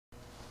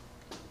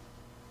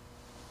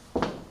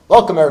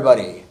Welcome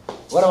everybody.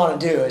 What I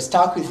want to do is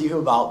talk with you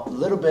about a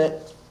little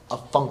bit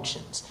of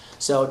functions.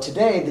 So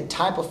today the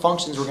type of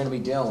functions we're going to be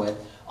dealing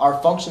with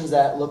are functions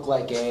that look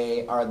like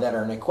that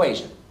are an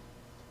equation.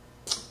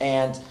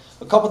 And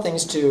a couple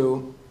things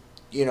to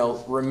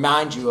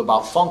remind you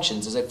about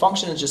functions is a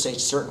function is just a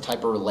certain type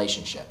of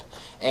relationship.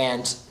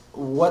 And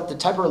what the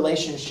type of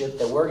relationship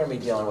that we're going to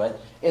be dealing with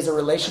is a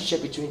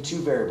relationship between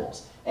two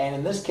variables. And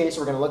in this case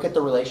we're going to look at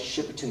the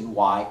relationship between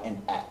y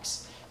and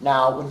x.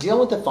 Now, when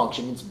dealing with a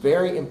function, it's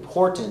very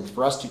important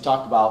for us to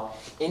talk about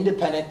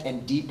independent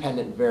and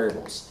dependent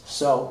variables.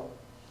 So,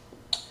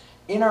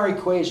 in our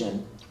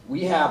equation,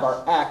 we have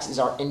our x is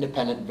our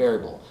independent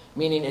variable,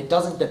 meaning it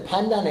doesn't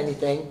depend on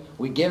anything.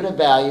 We give it a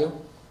value,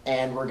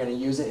 and we're going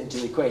to use it into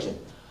the equation.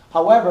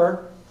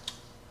 However,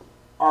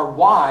 our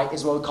y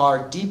is what we call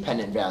our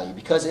dependent value,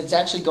 because it's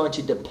actually going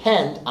to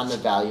depend on the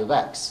value of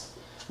x.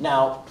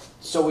 Now,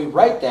 so we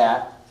write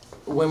that,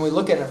 when we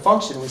look at a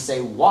function, we say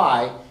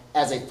y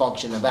as a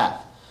function of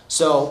f.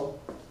 So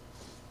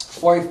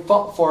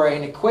for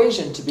an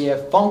equation to be a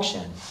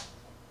function,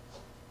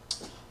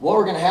 what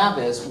we're going to have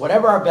is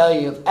whatever our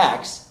value of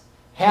x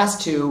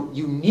has to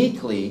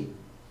uniquely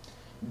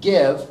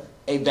give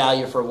a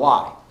value for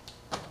y.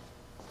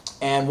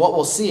 And what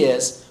we'll see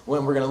is,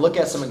 when we're going to look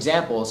at some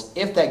examples,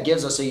 if that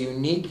gives us a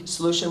unique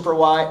solution for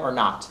y or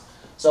not.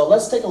 So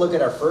let's take a look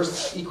at our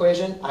first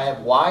equation. I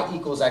have y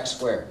equals x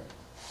squared.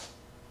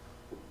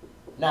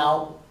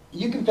 Now,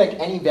 you can pick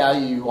any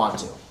value you want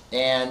to,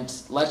 and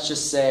let's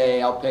just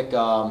say I'll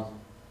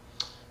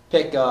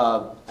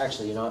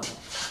actually, you know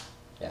what?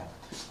 Yeah.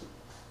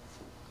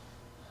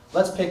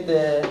 Let's pick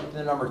the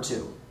number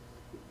 2.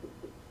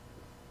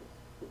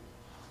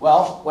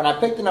 Well, when I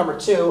pick the number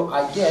 2,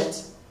 I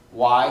get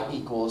y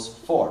equals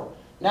 4.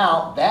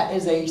 Now, that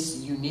is a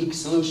unique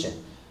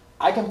solution.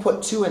 I can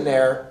put 2 in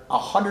there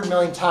 100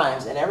 million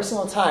times, and every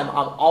single time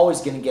I'm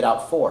always going to get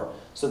out 4.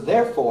 So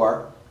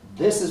therefore,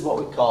 this is what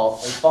we call a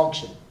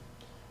function.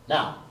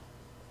 Now,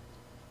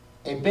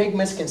 a big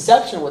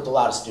misconception with a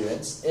lot of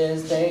students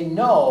is they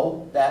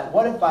know that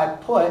what if I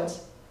put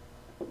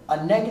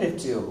a negative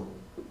 2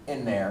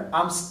 in there,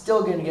 I'm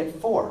still going to get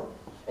 4.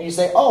 And you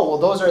say, oh, well,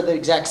 those are the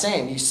exact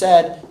same. You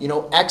said,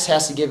 x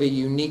has to give a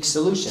unique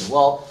solution.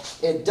 Well,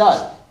 it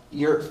does.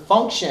 Your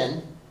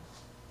function,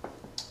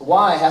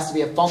 y, has to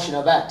be a function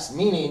of x,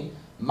 meaning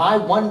my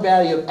one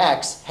value of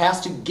x has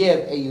to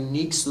give a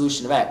unique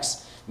solution of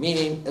x.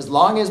 Meaning, as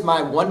long as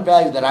my one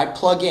value that I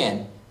plug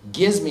in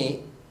gives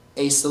me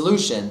a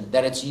solution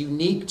that it's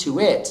unique to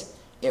it,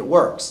 it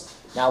works.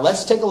 Now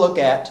let's take a look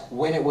at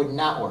when it would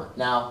not work.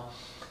 Now,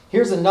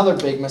 here's another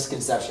big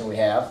misconception we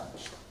have.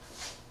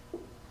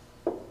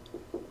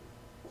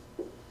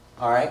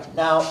 Alright,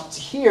 now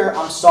here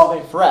I'm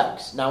solving for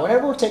x. Now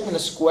whenever we're taking the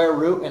square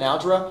root in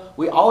algebra,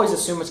 we always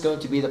assume it's going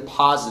to be the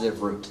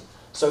positive root.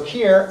 So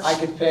here I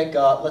could pick,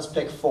 let's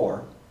pick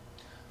 4.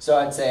 So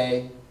I'd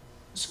say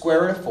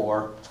square root of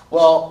 4.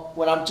 Well,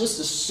 when I'm just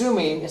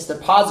assuming it's the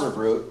positive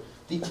root,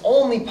 the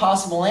only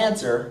possible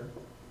answer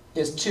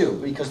is 2,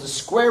 because the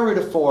square root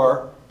of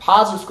 4,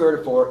 positive square root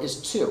of 4,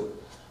 is 2.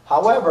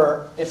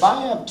 However, if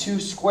I have 2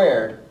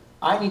 squared,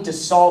 I need to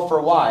solve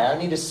for y. I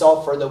need to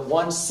solve for the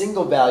one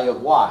single value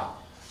of y.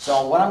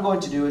 So what I'm going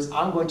to do is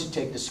I'm going to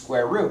take the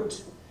square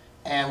root.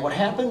 And what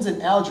happens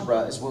in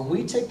algebra is when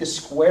we take the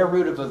square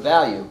root of a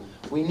value,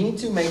 we need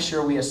to make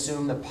sure we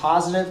assume the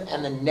positive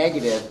and the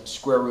negative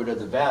square root of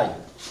the value.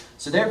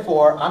 So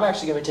therefore, I'm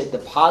actually going to take the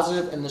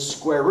positive and the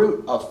square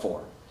root of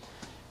 4.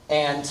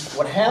 And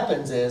what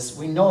happens is,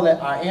 we know that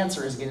our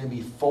answer is going to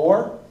be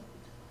 4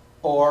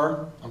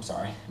 or, I'm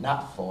sorry,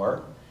 not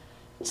 4,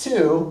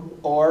 2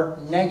 or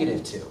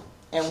negative 2.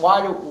 And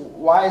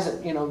why is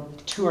it,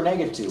 2 or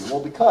negative 2?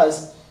 Well,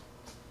 because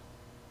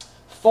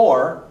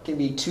 4 can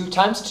be 2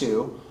 times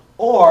 2,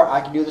 or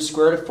I can do the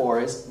square root of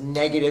 4 is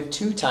negative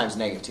 2 times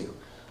negative 2.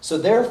 So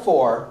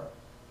therefore,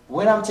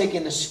 when I'm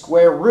taking the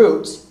square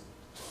root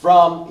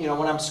from,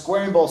 when I'm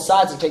squaring both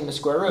sides and taking the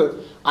square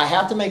root, I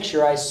have to make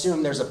sure I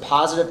assume there's a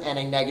positive and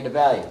a negative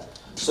value.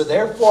 So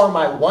therefore,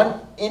 my one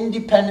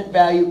independent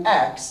value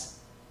x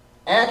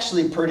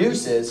actually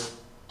produces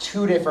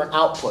 2 different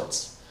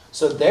outputs.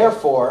 So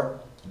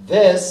therefore,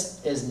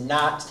 this is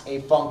not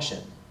a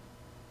function.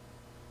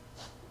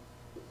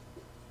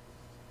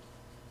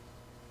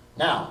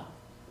 Now,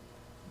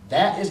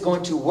 that is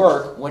going to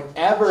work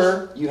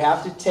whenever you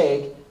have to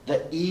take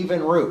the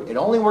even root. It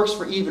only works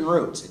for even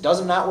roots. It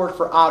does not work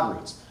for odd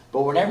roots.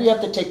 But whenever you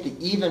have to take the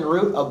even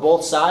root of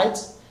both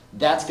sides,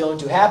 that's going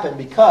to happen,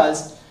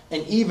 because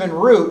an even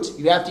root,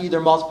 you have to either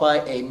multiply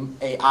a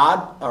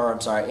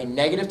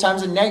negative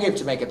times a negative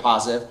to make it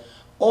positive,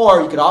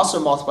 or you could also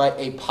multiply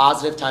a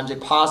positive times a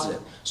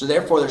positive. So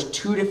therefore, there's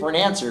 2 different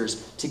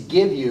answers to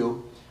give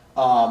you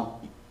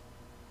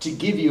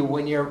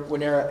when you're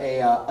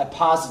a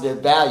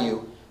positive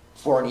value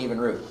for an even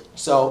root.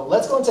 So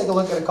let's go and take a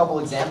look at a couple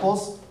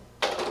examples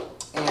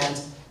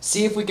and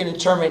see if we can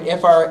determine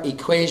if our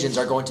equations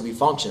are going to be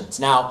functions.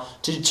 Now,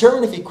 to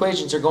determine if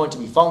equations are going to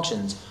be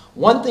functions,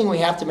 one thing we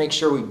have to make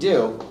sure we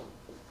do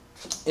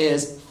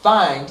is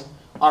find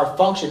our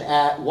function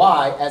at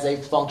y as a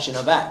function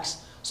of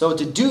x. So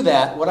to do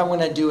that, what I'm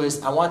going to do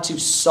is I want to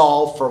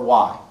solve for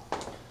y.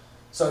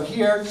 So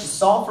here, to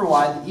solve for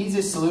y, the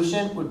easiest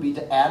solution would be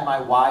to add my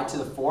y to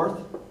the fourth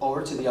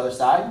over to the other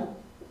side.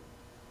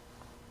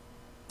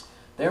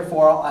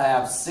 Therefore, I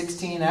have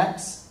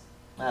 16x.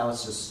 Now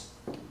let's just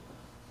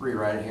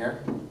rewrite it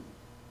here.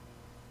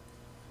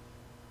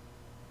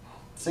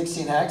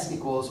 16x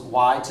equals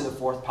y to the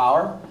fourth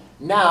power.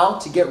 Now,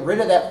 to get rid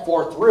of that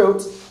fourth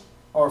root,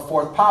 or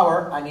fourth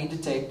power, I need to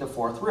take the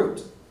fourth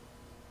root.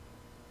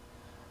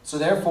 So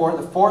therefore,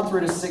 the fourth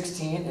root of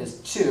 16 is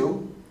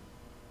 2.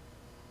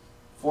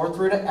 Fourth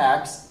root of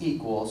x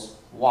equals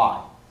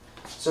y.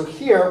 So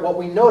here, what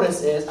we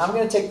notice is I'm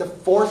going to take the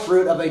fourth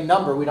root of a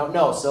number we don't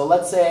know. So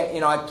let's say,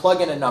 I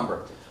plug in a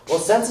number. Well,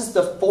 since it's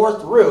the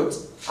fourth root,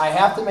 I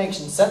have to make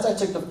sure, since I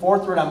took the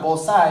fourth root on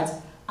both sides,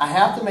 I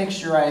have to make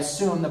sure I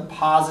assume the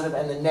positive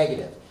and the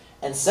negative.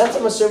 And since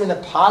I'm assuming the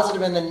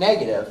positive and the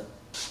negative,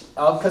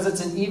 because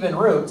it's an even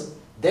root,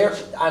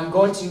 I'm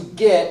going to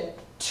get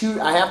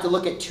I have to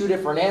look at two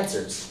different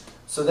answers.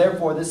 So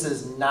therefore, this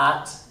is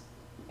not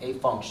a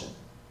function.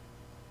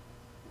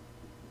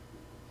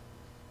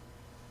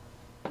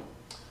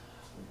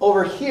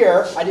 Over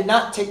here, I did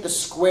not take the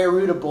square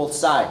root of both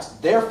sides.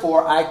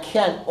 Therefore, I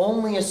can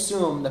only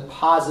assume the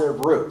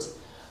positive root.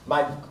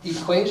 My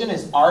equation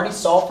is already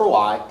solved for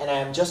y, and I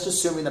am just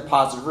assuming the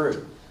positive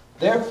root.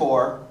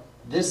 Therefore,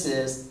 this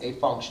is a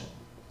function.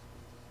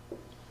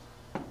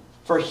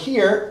 For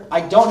here,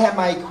 I don't have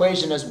my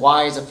equation as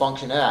y is a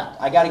function of x.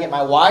 I got to get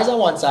my y's on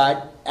one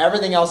side,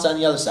 everything else on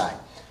the other side.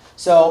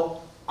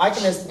 So I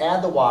can just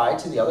add the y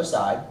to the other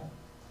side,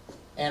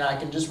 and I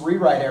can just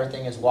rewrite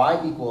everything as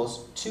y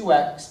equals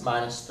 2x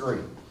minus 3.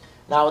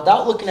 Now,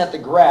 without looking at the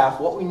graph,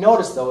 what we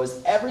notice, though,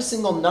 is every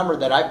single number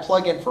that I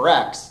plug in for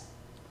x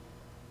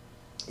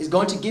is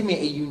going to give me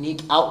a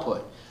unique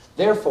output.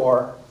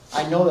 Therefore,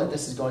 I know that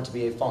this is going to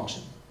be a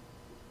function.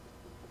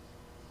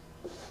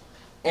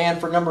 And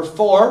for number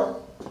 4,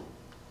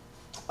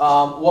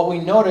 what we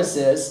notice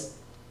is,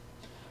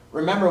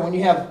 remember, when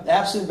you have the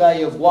absolute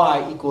value of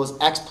y equals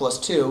x plus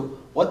 2,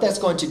 what that's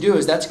going to do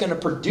is that's going to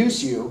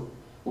produce you,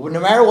 no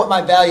matter what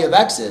my value of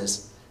x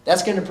is,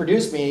 that's going to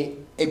produce me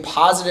a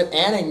positive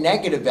and a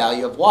negative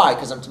value of y.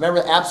 Because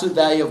remember, the absolute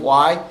value of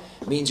y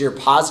means you're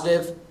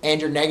positive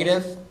and you're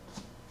negative.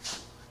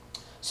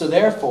 So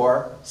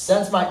therefore,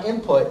 since my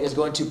input is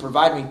going to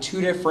provide me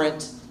two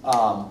different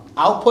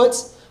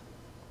outputs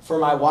for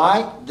my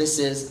y, this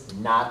is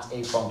not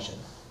a function.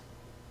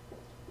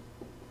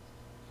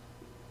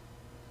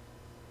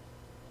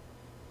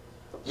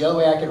 The other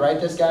way I could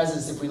write this, guys,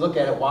 is if we look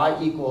at it, y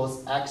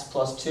equals x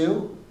plus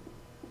 2,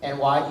 and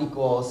y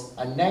equals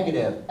a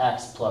negative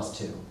x plus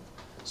 2.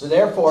 So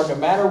therefore, no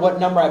matter what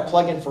number I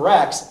plug in for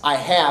x, I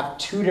have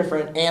two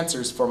different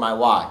answers for my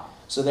y.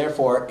 So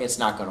therefore, it's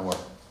not going to work.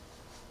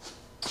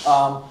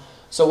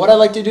 So what I'd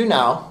like to do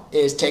now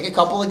is take a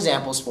couple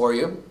examples for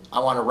you. I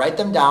want to write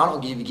them down. I'll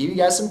give you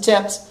guys some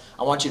tips.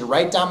 I want you to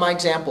write down my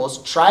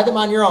examples. Try them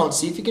on your own.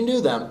 See if you can do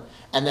them.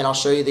 And then I'll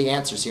show you the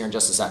answers here in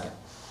just a second.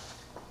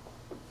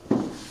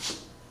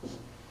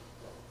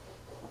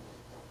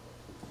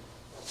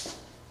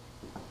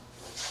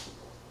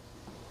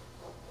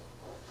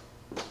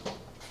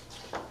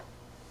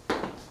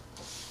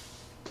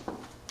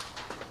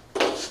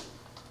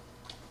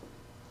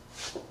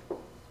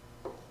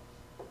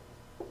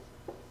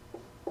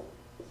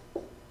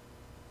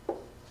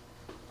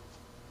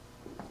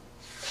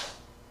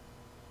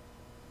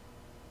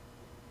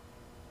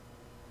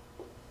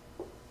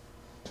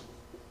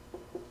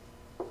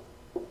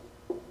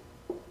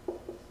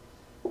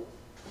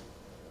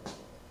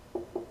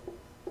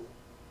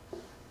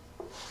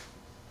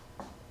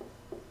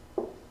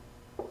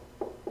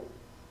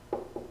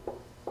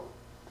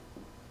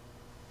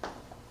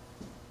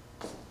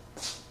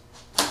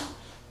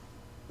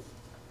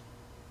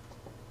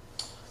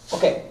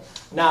 Okay,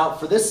 now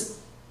for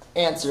this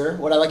answer,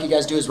 what I'd like you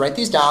guys to do is write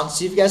these down,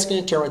 see if you guys can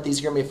determine if these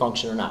are going to be a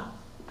function or not.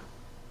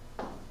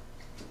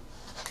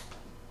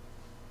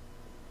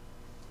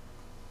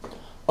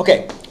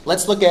 Okay,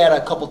 let's look at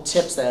a couple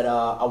tips that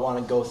I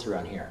want to go through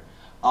on here.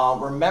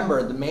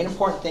 Remember, the main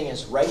important thing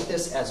is write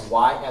this as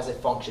y as a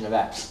function of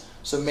x.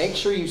 So make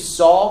sure you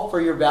solve for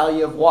your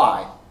value of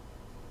y.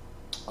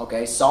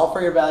 Okay, solve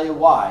for your value of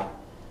y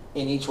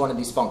in each one of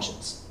these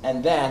functions.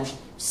 And then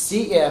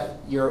see if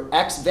your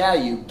x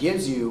value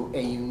gives you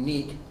a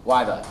unique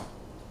y value.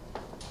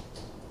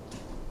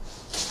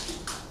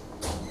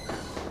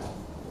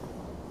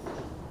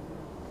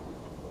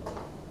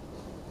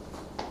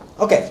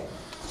 Okay,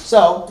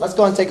 so let's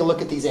go and take a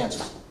look at these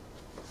answers.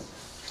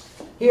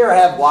 Here I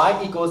have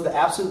y equals the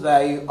absolute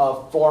value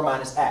of 4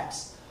 minus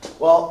x.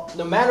 Well,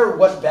 no matter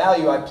what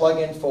value I plug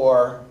in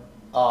for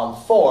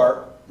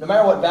 4, no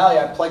matter what value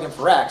I plug in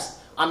for x,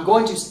 I'm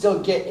going to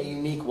still get a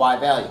unique y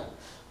value.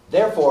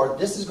 Therefore,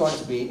 this is going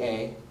to be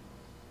a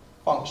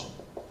function.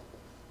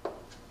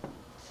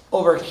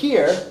 Over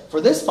here, for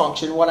this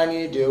function, what I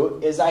need to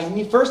do is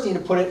first need to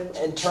put it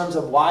in terms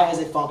of y as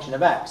a function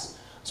of x.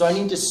 So I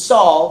need to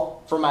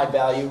solve for my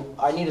value.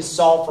 I need to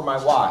solve for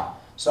my y.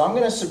 So I'm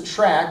going to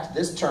subtract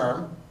this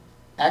term,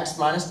 x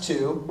minus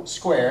 2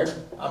 squared,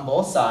 on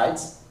both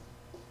sides.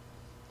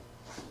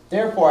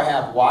 Therefore, I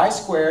have y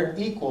squared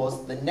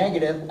equals the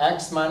negative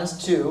x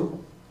minus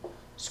 2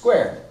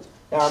 squared.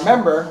 Now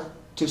remember,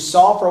 to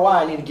solve for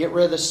y, I need to get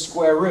rid of the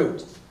square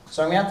root.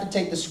 So I'm going to have to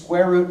take the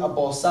square root of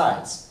both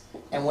sides.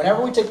 And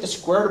whenever we take the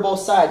square root of both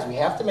sides, we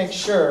have to make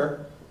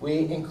sure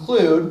we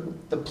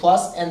include the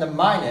plus and the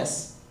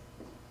minus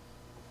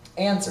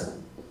answer.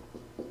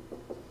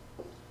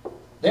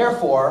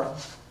 Therefore,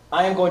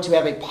 I am going to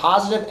have a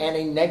positive and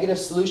a negative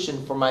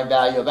solution for my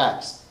value of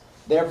x.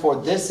 Therefore,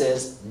 this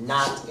is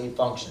not a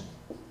function.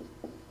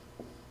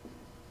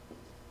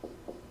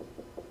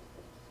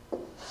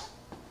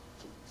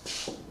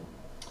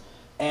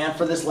 And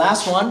for this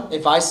last one,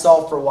 if I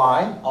solve for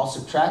y, I'll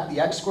subtract the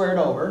x squared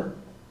over.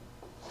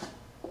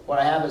 What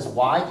I have is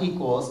y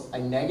equals a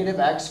negative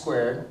x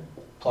squared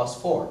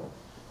plus 4.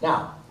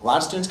 Now, a lot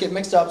of students get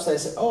mixed up, so they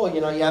say, oh,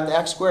 you have the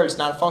x squared, it's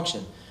not a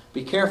function.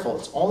 Be careful.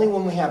 It's only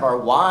when we have our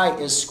y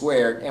is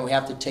squared and we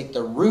have to take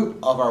the root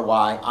of our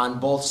y on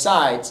both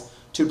sides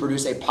to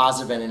produce a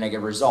positive and a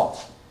negative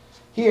result.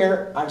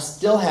 Here, I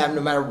still have,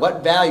 no matter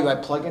what value I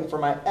plug in for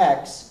my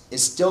x,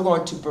 is still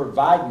going to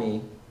provide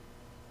me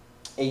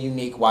a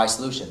unique y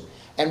solution.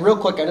 And real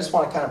quick, I just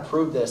want to kind of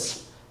prove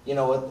this,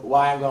 with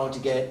why I'm going to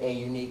get a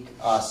unique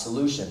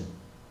solution.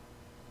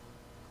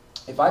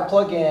 If I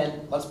plug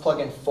in, let's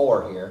plug in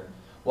 4 here.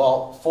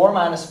 Well, 4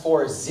 minus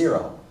 4 is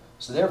 0.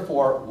 So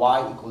therefore,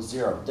 y equals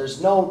 0.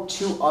 There's no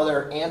two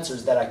other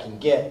answers that I can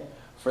get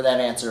for that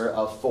answer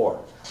of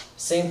 4.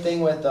 Same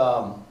thing with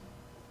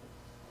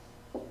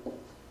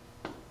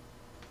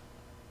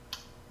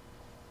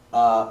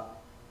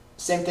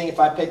same thing if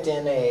I picked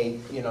in a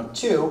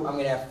 2, I'm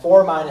going to have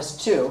 4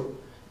 minus 2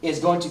 is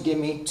going to give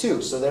me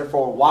 2. So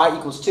therefore, y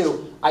equals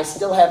 2. I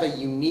still have a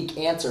unique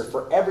answer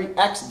for every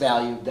x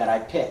value that I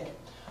pick.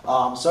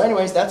 So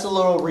anyways, that's a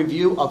little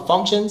review of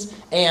functions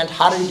and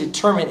how to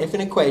determine if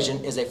an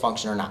equation is a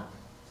function or not.